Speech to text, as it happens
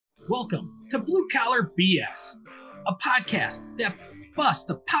Welcome to Blue Collar BS, a podcast that busts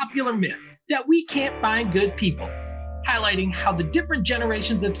the popular myth that we can't find good people, highlighting how the different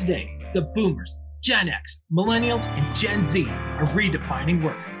generations of today, the boomers, Gen X, millennials, and Gen Z, are redefining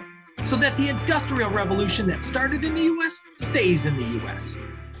work, so that the industrial revolution that started in the U.S. stays in the U.S.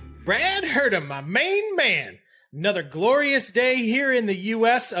 Brad Hurdham, my main man. Another glorious day here in the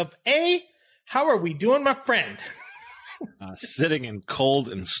U.S. of A. How are we doing, my friend? Sitting in cold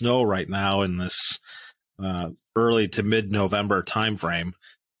and snow right now in this early to mid-November time frame.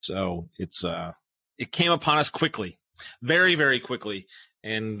 So it came upon us quickly, very, very quickly,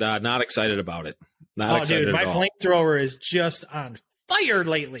 and not excited about it. Not excited dude, my flamethrower is just on fire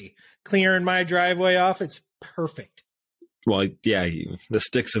lately. Clearing my driveway off, it's perfect. Well, yeah, the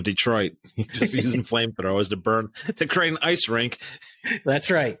sticks of Detroit, just using flamethrowers to create an ice rink.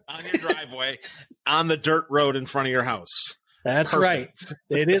 That's right. On your driveway, on the dirt road in front of your house. That's perfect.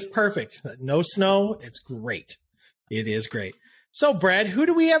 Right. It is perfect. No snow. It's great. It is great. So, Brad, who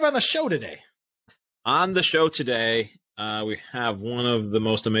do we have on the show today? On the show today, we have one of the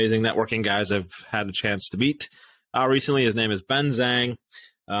most amazing networking guys I've had a chance to meet recently. His name is Ben Zang.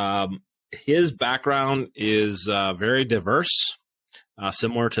 His background is very diverse,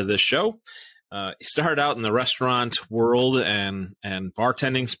 similar to this show. He started out in the restaurant world and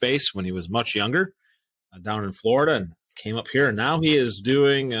bartending space when he was much younger, down in Florida, and came up here. And now he is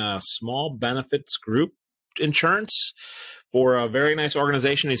doing small benefits group insurance for a very nice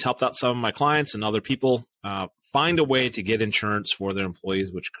organization. He's helped out some of my clients and other people find a way to get insurance for their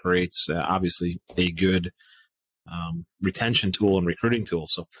employees, which creates obviously a good retention tool and recruiting tool.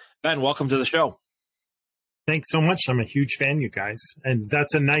 So, Ben, welcome to the show. Thanks so much. I'm a huge fan, you guys. And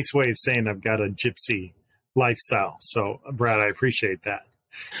that's a nice way of saying I've got a gypsy lifestyle. So, Brad, I appreciate that.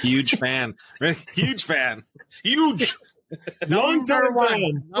 Huge fan. Huge fan. Huge. Long-time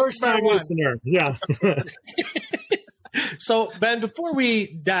fan. First-time listener. Yeah. So, Ben, before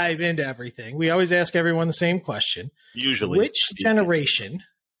we dive into everything, we always ask everyone the same question. Usually. Which generation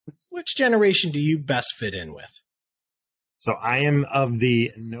do you best fit in with? So I am of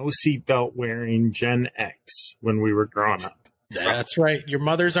the no seatbelt wearing Gen X when we were growing up. That's right. Your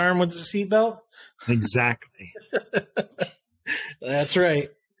mother's arm was a seatbelt? Exactly. That's right.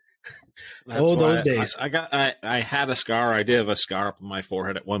 Those days. I had a scar. I did have a scar up on my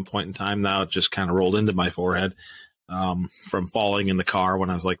forehead at one point in time. Now it just kind of rolled into my forehead from falling in the car when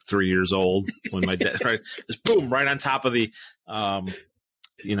I was like 3 years old. When my dad just boom right on top of the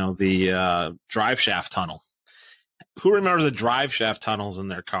drive shaft tunnel. Who remembers the drive shaft tunnels in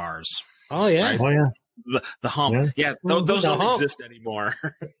their cars? Oh, yeah. Right? Oh, yeah. The hump. Yeah, those don't exist anymore.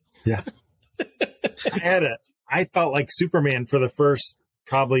 Yeah. I felt like Superman for the first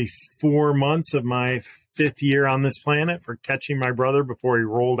probably 4 months of my 5th year on this planet for catching my brother before he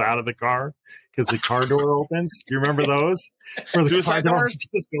rolled out of the car because the car door opens. Do you remember those? Where the car door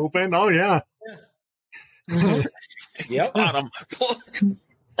just opened? Oh, yeah. Yep. Got him.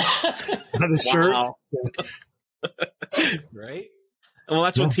 Not a shirt. Wow. Right? Well,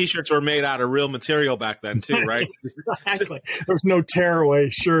 that's when T-shirts were made out of real material back then, too, right? Exactly. There was no tearaway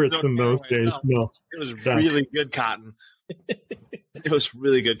shirts in those days. No. It was really good cotton. It was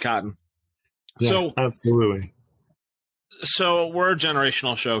really good cotton. Yeah, so absolutely. So we're a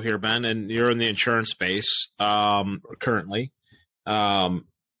generational show here, Ben, and you're in the insurance space currently.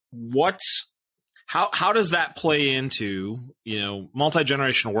 How does that play into,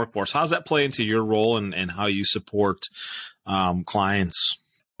 multi-generational workforce? How does that play into your role and how you support clients?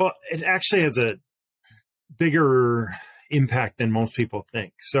 Well, it actually has a bigger impact than most people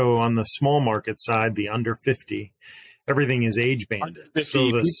think. So on the small market side, the under 50, everything is age banded.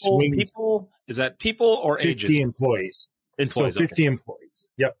 50 so people, is that people or 50 ages? Employees. Employees. So 50 employees.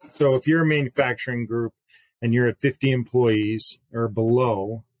 Yep. So if you're a manufacturing group and you're at 50 employees or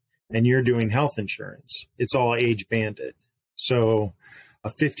below, and you're doing health insurance, it's all age banded. So a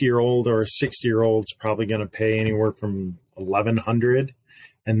 50-year-old or a 60-year-old is probably going to pay anywhere from $1,100.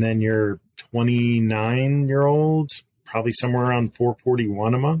 And then your 29-year-old, probably somewhere around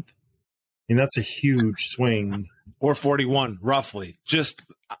 $441 a month. I mean, that's a huge swing. Or 41, roughly. Just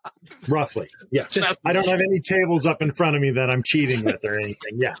roughly. Yeah. I don't have any tables up in front of me that I'm cheating with or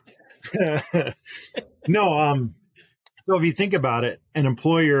anything. Yeah. No, so if you think about it, an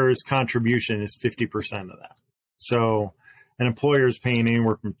employer's contribution is 50% of that. So an employer is paying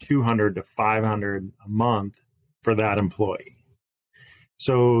anywhere from $200 to $500 a month for that employee.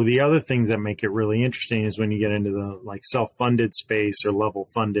 So the other things that make it really interesting is when you get into the self-funded space or level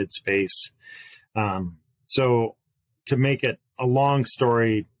funded space. So to make it a long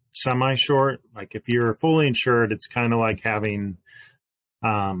story semi-short, if you're fully insured, it's kind of like having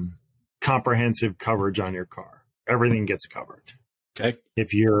comprehensive coverage on your car. Everything gets covered. Okay.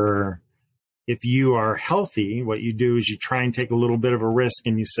 If you are healthy, what you do is you try and take a little bit of a risk,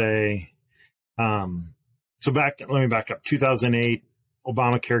 and you say, let me back up. 2008,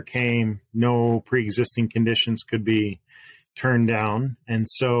 Obamacare came, no pre-existing conditions could be turned down. And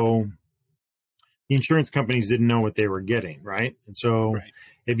so the insurance companies didn't know what they were getting, right? And so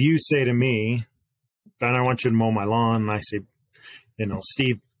if you say to me, Ben, I want you to mow my lawn, and I say,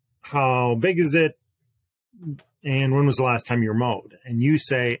 Steve, how big is it? And when was the last time you were mowed? And you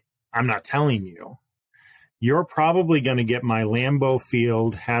say, I'm not telling you. You're probably going to get my Lambeau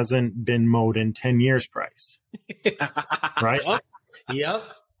field hasn't been mowed in 10 years price. Right? Yep.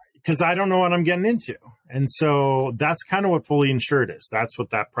 Because I don't know what I'm getting into. And so that's kind of what fully insured is. That's what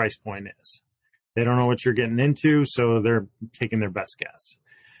that price point is. They don't know what you're getting into, so they're taking their best guess.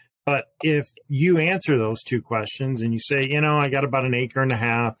 But if you answer those two questions and you say, I got about an acre and a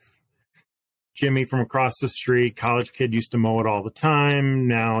half, Jimmy from across the street, college kid, used to mow it all the time.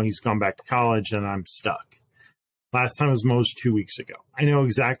 Now he's gone back to college and I'm stuck. Last time it was mowed 2 weeks ago. I know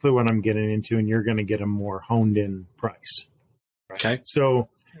exactly what I'm getting into, and you're going to get a more honed in price. Right? Okay. So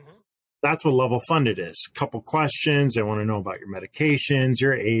that's what level funded is. A couple questions. They want to know about your medications,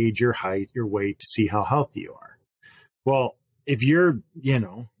 your age, your height, your weight, to see how healthy you are. Well, if you're,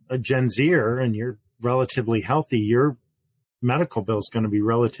 a Gen Zer and you're relatively healthy, your medical bill is going to be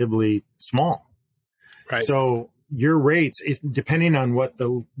relatively small. Right. So your rates, depending on what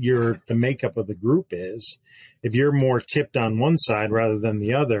the makeup of the group is, if you're more tipped on one side rather than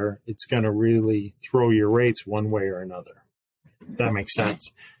the other, it's going to really throw your rates one way or another. If that makes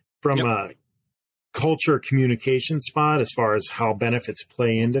sense. From a culture communication spot, as far as how benefits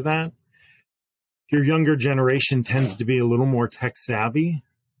play into that, your younger generation tends to be a little more tech savvy.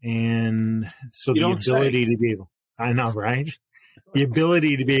 And so the ability to be able, I know, right? The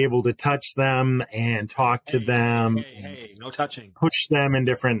ability to be able to touch them and talk to them. Hey, no touching. Push them in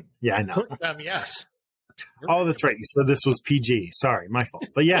different, I know. Push them, yes. Oh, that's right. So this was PG. Sorry, my fault.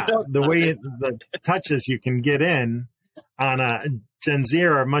 But yeah, the way the touches you can get in on a Gen Z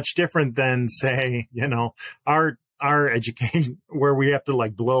are much different than, say, our education, where we have to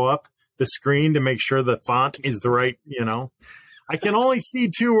blow up the screen to make sure the font is the right, I can only see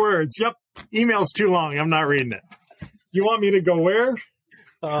 2 words. Yep. Email's too long. I'm not reading it. You want me to go where?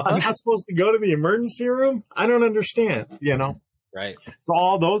 I'm not supposed to go to the emergency room? I don't understand, Right. So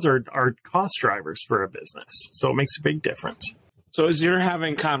all those are cost drivers for a business. So it makes a big difference. So as you're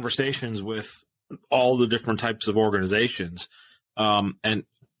having conversations with all the different types of organizations, and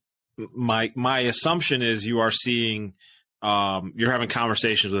my assumption is you are seeing, you're having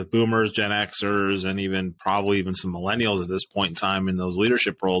conversations with boomers, Gen Xers, and probably even some millennials at this point in time in those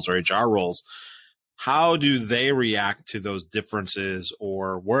leadership roles or HR roles. How do they react to those differences,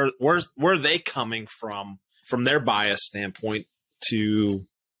 or where are they coming from their bias standpoint to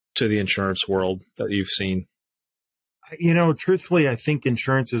the insurance world that you've seen? Truthfully, I think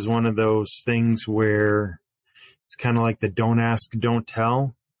insurance is one of those things where it's kind of like the don't ask, don't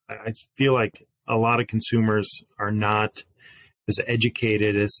tell. I feel like a lot of consumers are not as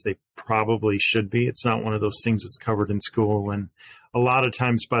educated as they probably should be. It's not one of those things that's covered in school. And a lot of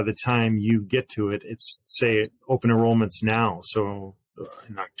times by the time you get to it, it's, say, open enrollments now. So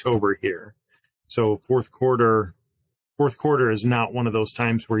in October here. So fourth quarter is not one of those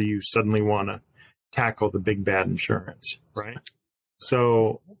times where you suddenly want to tackle the big bad insurance, right?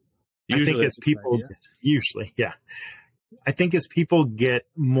 So usually, I think as people I think as people get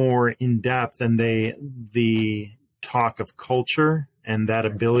more in depth and the talk of culture and that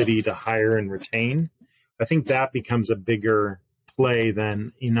ability to hire and retain, I think that becomes a bigger play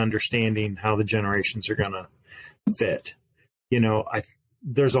than in understanding how the generations are going to fit.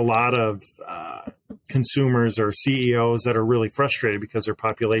 There's a lot of consumers or CEOs that are really frustrated because their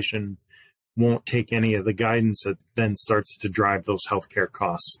population won't take any of the guidance that then starts to drive those healthcare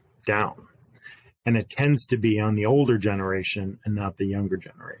costs down. And it tends to be on the older generation and not the younger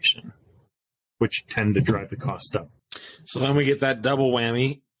generation, which tend to drive the cost up. So then we get that double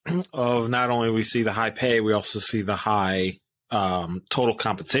whammy of not only we see the high pay, we also see the high total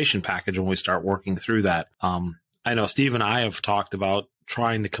compensation package when we start working through that. I know Steve and I have talked about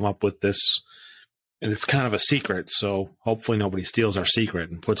trying to come up with this, and it's kind of a secret. So hopefully nobody steals our secret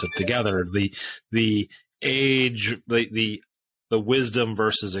and puts it together. The age, the wisdom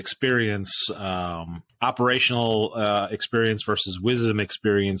versus experience, operational experience versus wisdom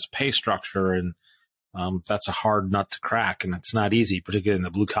experience, pay structure. And that's a hard nut to crack. And it's not easy, particularly in the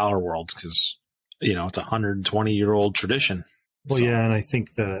blue collar world, because, it's a 120-year-old tradition. Well, yeah. And I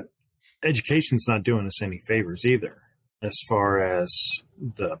think that education's not doing us any favors either. as far as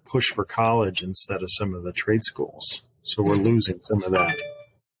the push for college instead of some of the trade schools. So we're losing some of that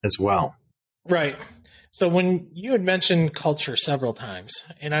as well. Right. So when you had mentioned culture several times,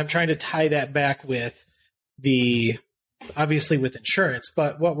 and I'm trying to tie that back with obviously with insurance,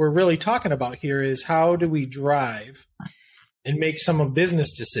 but what we're really talking about here is how do we drive and make some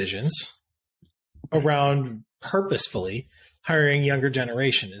business decisions around purposefully hiring younger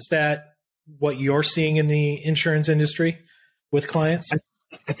generation? Is that what you're seeing in the insurance industry with clients?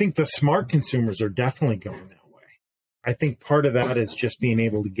 I think the smart consumers are definitely going that way. I think part of that is just being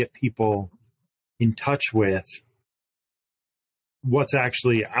able to get people in touch with what's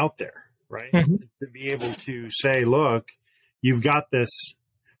actually out there, right? Mm-hmm. To be able to say, look, you've got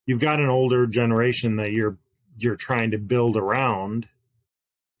an older generation that you're trying to build around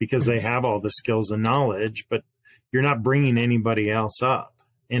because they have all the skills and knowledge, but you're not bringing anybody else up.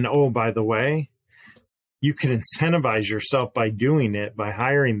 And oh, by the way, you can incentivize yourself by doing it, by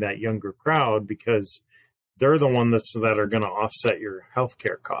hiring that younger crowd, because they're the ones that are going to offset your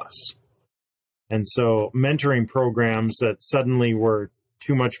healthcare costs. And so mentoring programs that suddenly were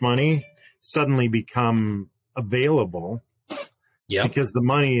too much money suddenly become available because the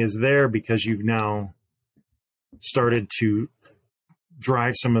money is there, because you've now started to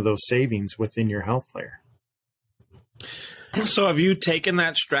drive some of those savings within your health plan. So have you taken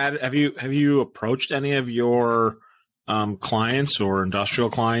that strategy? Have you approached any of your clients or industrial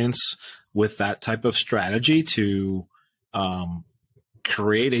clients with that type of strategy to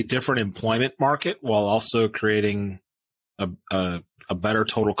create a different employment market while also creating a better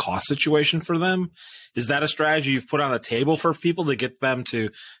total cost situation for them? Is that a strategy you've put on a table for people to get them to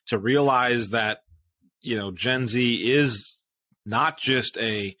realize that, Gen Z is not just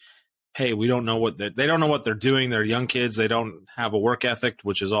hey, we don't know they don't know what they're doing. They're young kids. They don't have a work ethic,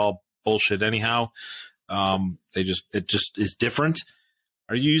 which is all bullshit anyhow. It just is different.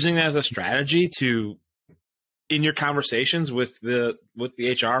 Are you using that as a strategy in your conversations with the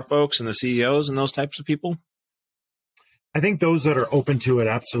HR folks and the CEOs and those types of people? I think those that are open to it,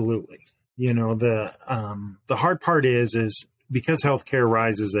 absolutely. The hard part is because healthcare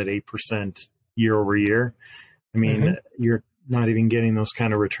rises at 8% year over year. I mean, you're not even getting those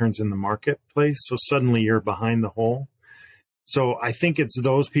kind of returns in the marketplace. So suddenly you're behind the hole. So I think it's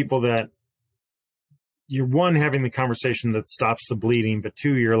those people that you're, one, having the conversation that stops the bleeding, but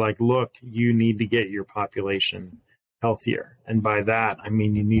two, you're like, look, you need to get your population healthier. And by that, I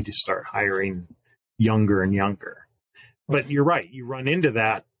mean, you need to start hiring younger and younger. But you're right. You run into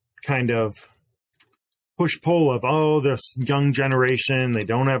that kind of push-pull of, oh, this young generation, they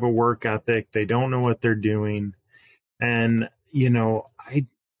don't have a work ethic. They don't know what they're doing. And, I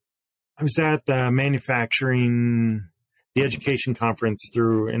was at the education conference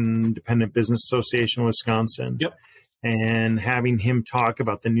through Independent Business Association of Wisconsin. Yep. And having him talk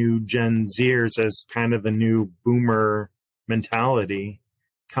about the new Gen Zers as kind of the new boomer mentality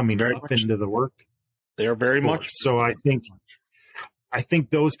coming up into the work. They're very much. So I think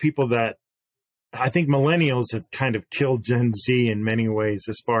those people I think millennials have kind of killed Gen Z in many ways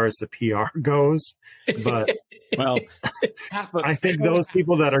as far as the PR goes. But well, I think those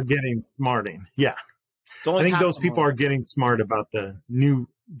people that are getting smarting. Yeah. I think those people are getting smart about the new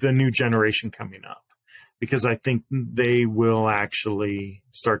generation coming up, because I think they will actually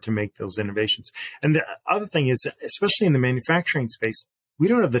start to make those innovations. And the other thing is, especially in the manufacturing space, we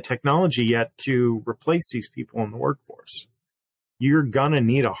don't have the technology yet to replace these people in the workforce. You're going to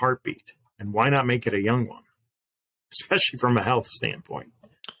need a heartbeat. And why not make it a young one, especially from a health standpoint?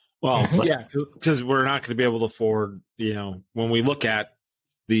 Well, yeah, because we're not going to be able to afford, when we look at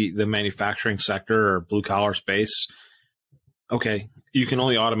the manufacturing sector or blue collar space, okay, you can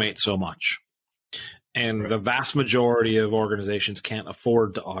only automate so much. And the vast majority of organizations can't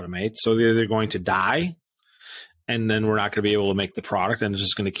afford to automate. So they're either going to die, and then we're not going to be able to make the product, and it's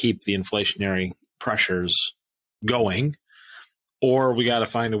just going to keep the inflationary pressures going. Or we got to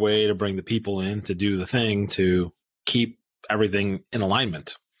find a way to bring the people in to do the thing to keep everything in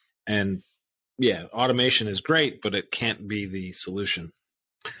alignment. And yeah, automation is great, but it can't be the solution.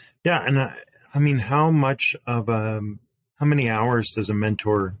 Yeah. And I mean, how many hours does a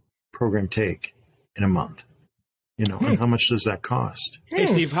mentor program take in a month? And how much does that cost? Hey,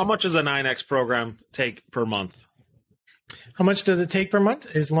 Steve, how much does a 9X program take per month? How much does it take per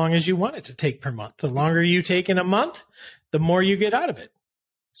month? As long as you want it to take per month. The longer you take in a month, the more you get out of it.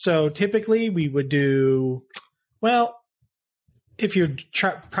 So typically we would do, if you're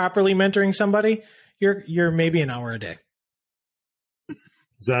properly mentoring somebody, you're maybe an hour a day.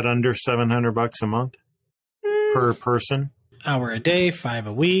 Is that under $700 a month per person? Hour a day, 5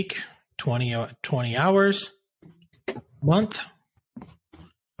 a week, 20 hours. month,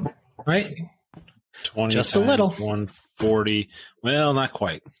 right? 20 Just a little. 140. Well, not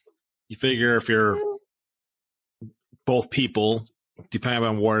quite. You figure if you're both people, depending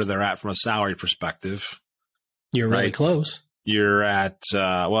on where they're at from a salary perspective, You're really right. close. You're at,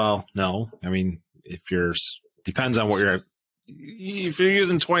 well, no. I mean, if you're, depends on what you're at. If you're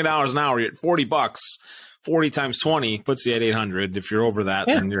using $20 an hour, you're at $40. 40 times 20 puts you at 800. If you're over that,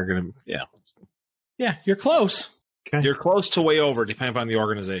 then you're going to, Yeah, you're close. Okay. You're close to way over, depending upon the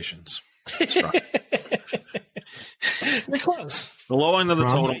organizations. That's right. You're close. The low end of the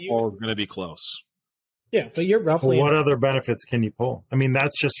Well, totem pole is going to be close. Yeah, but you're roughly. Well, what other benefits can you pull? I mean,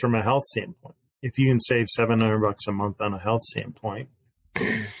 that's just from a health standpoint. If you can save $700 a month on a health standpoint,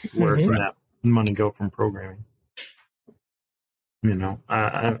 where can that money go from programming? You know,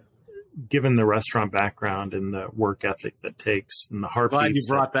 given the restaurant background and the work ethic that takes and the heartbeats, Glad you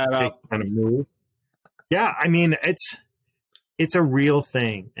brought that up. Kind of move. Yeah, I mean, it's a real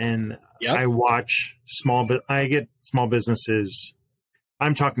thing, and I watch I get small businesses.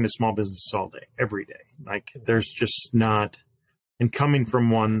 I'm talking to small businesses all day, every day. Like, there's just not, and coming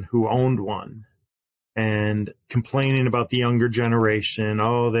from one who owned one and complaining about the younger generation,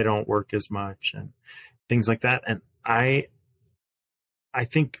 oh, they don't work as much and things like that. And I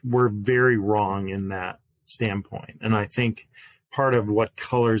think we're very wrong in that standpoint. And I think part of what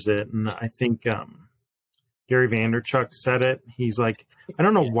colors it, and I think Gary Vaynerchuk said it, he's like, I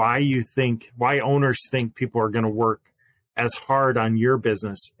don't know why owners think people are going to work as hard on your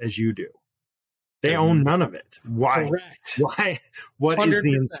business as you do. They own none of it. Why? Correct. Why? What 100%. Is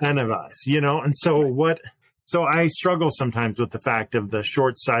the incentivize? You know, and so I struggle sometimes with the fact of the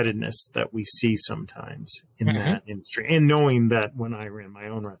short-sightedness that we see sometimes in that industry. And knowing that when I ran my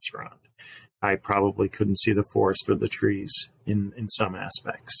own restaurant, I probably couldn't see the forest for the trees in some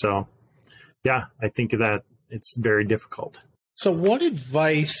aspects. So yeah, I think that it's very difficult. So what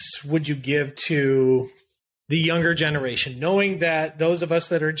advice would you give to the younger generation, knowing that those of us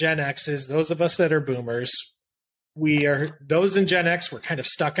that are Gen X's, those of us that are boomers, those in Gen X, we're kind of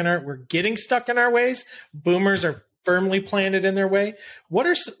we're getting stuck in our ways. Boomers are firmly planted in their way.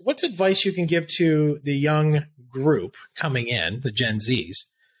 What's advice you can give to the young group coming in, the Gen Zs,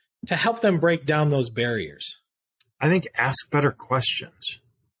 to help them break down those barriers? I think ask better questions.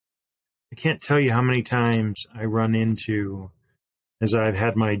 I can't tell you how many times I run into, as I've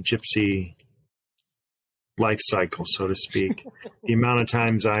had my gypsy life cycle, so to speak, the amount of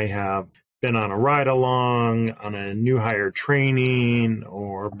times I have been on a ride along, on a new hire training,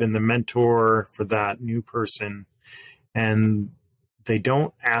 or been the mentor for that new person, and they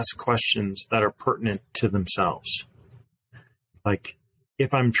don't ask questions that are pertinent to themselves. Like,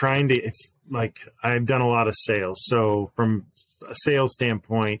 if I've done a lot of sales, so from a sales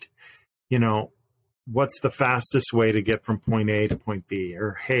standpoint, you know, what's the fastest way to get from point A to point B?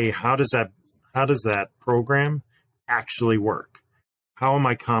 Or, hey, how does that program actually work? How am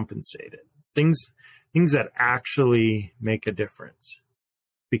I compensated? Things that actually make a difference.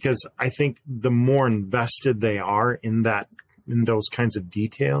 Because I think the more invested they are in those kinds of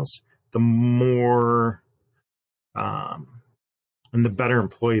details, the more and the better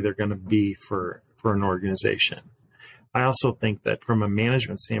employee they're going to be for an organization. I also think that from a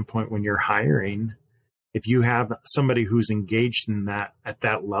management standpoint, when you're hiring, if you have somebody who's engaged in that at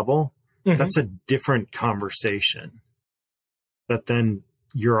that level, that's a different conversation that then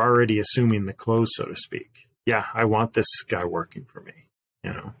you're already assuming the close, so to speak. Yeah, I want this guy working for me,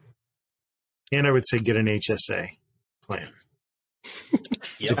 you know. And I would say get an HSA plan.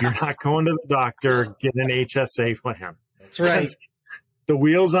 If you're not going to the doctor, get an HSA plan. That's right. The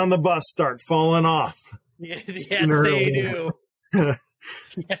wheels on the bus start falling off. Yes, they do.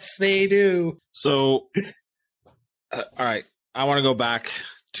 Yes, they do. So, all right, I want to go back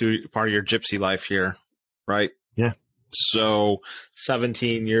to part of your gypsy life here, right? Yeah. So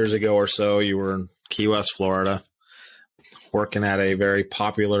 17 years ago or so, you were in Key West, Florida, working at a very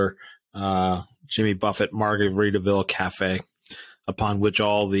popular Jimmy Buffett Margaritaville cafe, upon which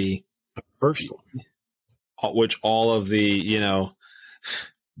all of the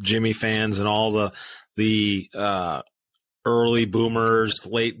Jimmy fans and all the early boomers,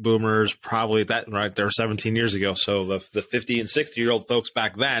 late boomers, probably that right there 17 years ago. So the 50 and 60-year-old folks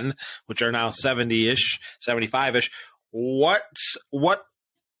back then, which are now 70-ish, 75-ish, what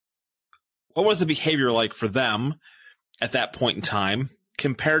was the behavior like for them at that point in time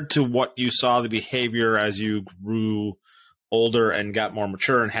compared to what you saw the behavior as you grew older and got more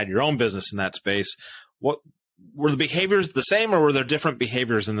mature and had your own business in that space? What were the behaviors the same, or were there different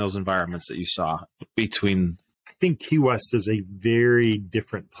behaviors in those environments that you saw between? I think Key West is a very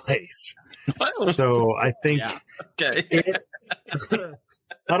different place. So I think, Yeah. Okay.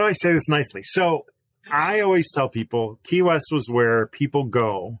 how do I say this nicely? So I always tell people Key West was where people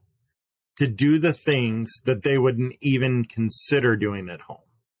go to do the things that they wouldn't even consider doing at home.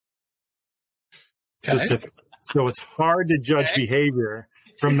 Okay. Specifically. So it's hard to judge behavior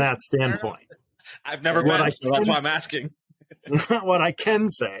from that standpoint. I've never What been, I so that's can why I'm say- asking. What I can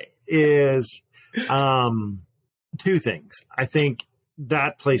say is two things. I think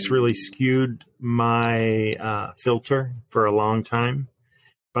that place really skewed my filter for a long time.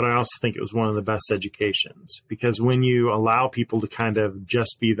 But I also think it was one of the best educations, because when you allow people to kind of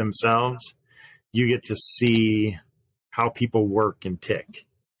just be themselves, you get to see how people work and tick.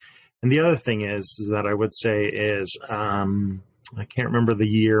 And the other thing is that I would say is, I can't remember the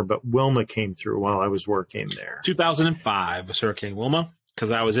year, but Wilma came through while I was working there. 2005 was Hurricane Wilma,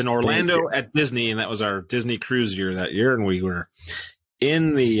 because I was in Orlando at Disney, and that was our Disney cruise year that year, and we were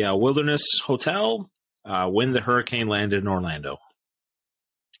in the Wilderness Hotel when the hurricane landed in Orlando.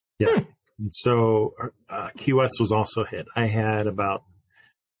 Yeah. And so Key West was also hit. I had about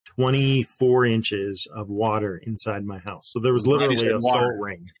 24 inches of water inside my house. So there was literally a salt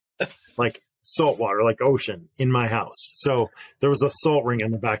ring, like salt water, like ocean in my house. So there was a salt ring on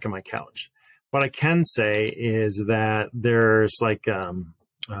the back of my couch. What I can say is that there's like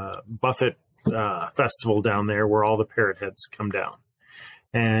Buffett festival down there where all the parrot heads come down.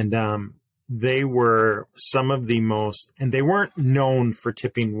 And they were some of the most, and they weren't known for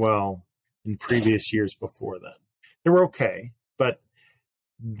tipping well in previous years before that. They were okay, but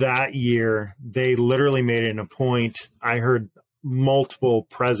that year they literally made it a point. I heard multiple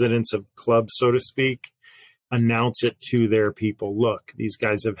presidents of clubs, so to speak, announce it to their people. Look, these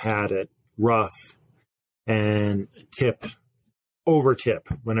guys have had it rough, and over tip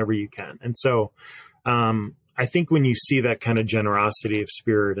whenever you can. And so, I think when you see that kind of generosity of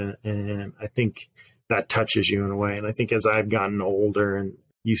spirit, and I think that touches you in a way. And I think as I've gotten older, and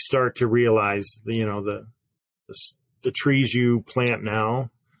you start to realize, the trees you plant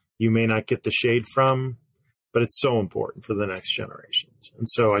now, you may not get the shade from, but it's so important for the next generations. And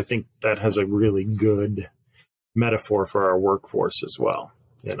so I think that has a really good metaphor for our workforce as well.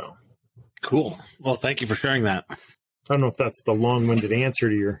 Cool. Well, thank you for sharing that. I don't know if that's the long-winded answer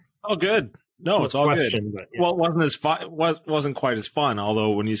to your Oh, good. No, it's all question, good. but yeah. Well, it wasn't as fun. Wasn't quite as fun. Although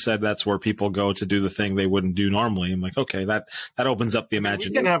when you said that's where people go to do the thing they wouldn't do normally, I'm like, okay, that opens up the We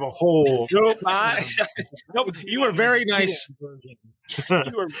imagination. can have a whole. Nope. Nope. You were very nice.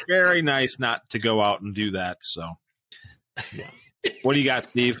 You were very nice not to go out and do that. So, Yeah. What do you got,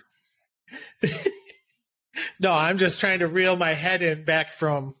 Steve? No, I'm just trying to reel my head in back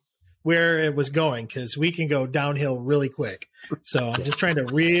from where it was going, because we can go downhill really quick. So I'm just trying to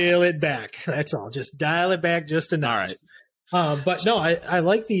reel it back. That's all. Just dial it back just a notch. All right. But no, I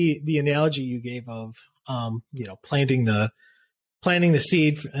like the analogy you gave of planting the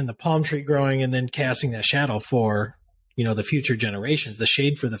seed and the palm tree growing, and then casting that shadow for the future generations, the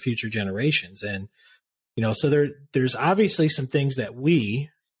shade for the future generations. And so there's obviously some things that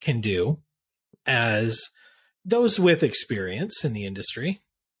we can do as those with experience in the industry.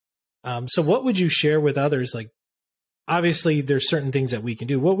 So what would you share with others? Like, obviously there's certain things that we can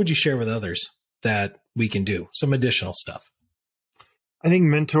do. What would you share with others that we can do? Some additional stuff. I think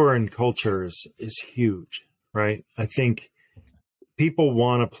mentor and cultures is huge, right? I think people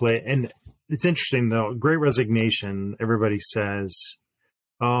want to play, and it's interesting though, Great Resignation, everybody says,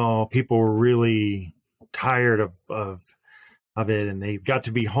 oh, people were really tired of it, and they got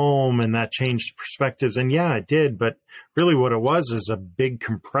to be home, and that changed perspectives. And yeah, it did. But really what it was is a big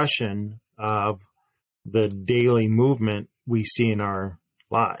compression of the daily movement we see in our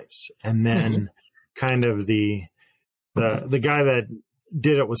lives. And then kind of the guy that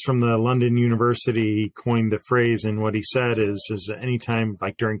did it was from the London University. He coined the phrase, and what he said is anytime,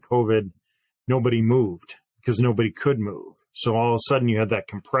 like during COVID, nobody moved because nobody could move. So all of a sudden you had that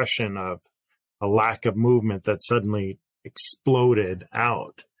compression of a lack of movement that suddenly exploded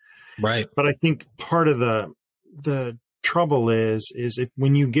out. Right. But I think part of the trouble is if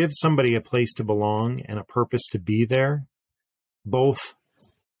when you give somebody a place to belong and a purpose to be there, both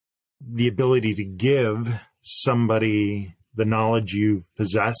the ability to give somebody the knowledge you've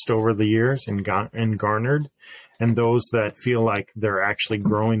possessed over the years and garnered, and those that feel like they're actually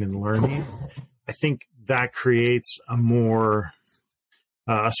growing and learning, I think that creates a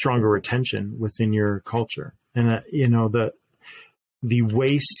stronger retention within your culture. And the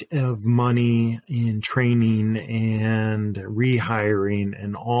waste of money in training and rehiring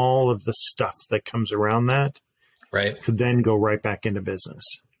and all of the stuff that comes around that, right, could then go right back into business.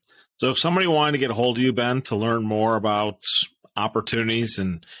 So if somebody wanted to get a hold of you, Ben, to learn more about opportunities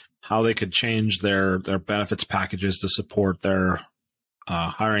and how they could change their benefits packages to support their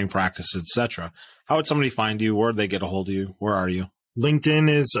hiring practices, etc., how would somebody find you? Where would they get a hold of you? Where are you? LinkedIn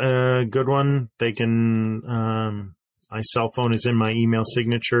is a good one. They can, my cell phone is in my email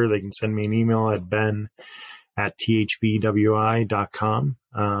signature. They can send me an email at ben@thbwi.com.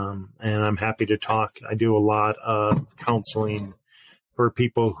 And I'm happy to talk. I do a lot of counseling for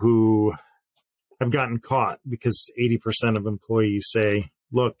people who have gotten caught because 80% of employees say,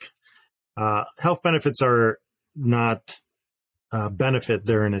 look, health benefits are not benefit,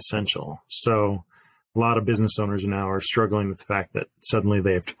 they're an essential. So a lot of business owners now are struggling with the fact that suddenly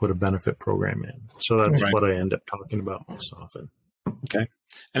they have to put a benefit program in. So that's what I end up talking about most often. Okay.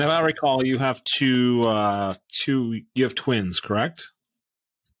 And if I recall, you have you have twins, correct?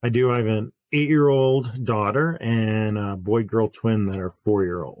 I do. I have an 8-year-old daughter and a boy-girl twin that are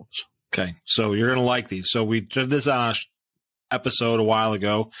 4-year-olds. Okay. So you're going to like these. So we did this on an episode a while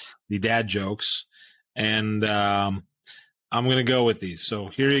ago, the dad jokes, and I'm going to go with these. So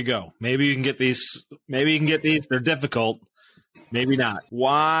here you go. Maybe you can get these. They're difficult. Maybe not.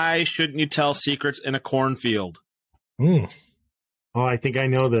 Why shouldn't you tell secrets in a cornfield? Oh, I think I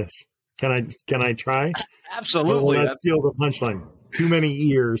know this. Can I try? Absolutely. Let's steal the punchline. Too many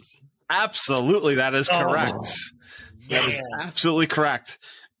ears. Absolutely. That is correct. That is absolutely correct.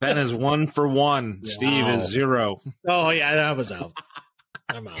 Ben is 1 for 1. Wow. Steve is 0. Oh, yeah, that was out.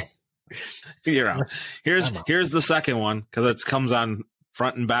 I'm out. You're out. Here's the second one, because it comes on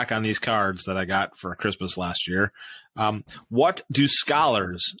front and back on these cards that I got for Christmas last year. What do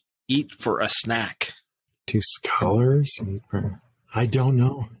scholars eat for a snack? Do scholars eat for? I don't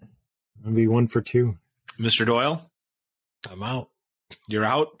know. I'll be 1 for 2. Mr. Doyle? I'm out. You're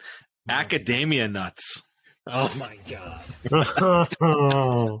out? Academia nuts. Oh, my God.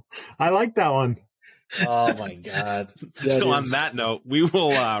 Oh, I like that one. Oh, my God. So on that note, we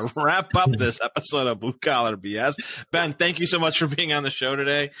will wrap up this episode of Blue Collar BS. Ben, thank you so much for being on the show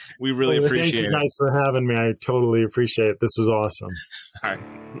today. We really appreciate it. Thank you guys for having me. I totally appreciate it. This is awesome. All right.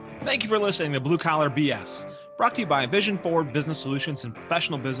 Thank you for listening to Blue Collar BS, brought to you by Vision Forward Business Solutions and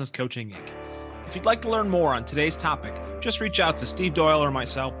Professional Business Coaching, Inc. If you'd like to learn more on today's topic, just reach out to Steve Doyle or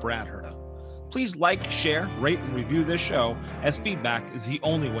myself, Brad Herta. Please like, share, rate, and review this show, as feedback is the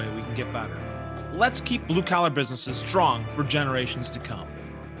only way we can get better. Let's keep blue-collar businesses strong for generations to come.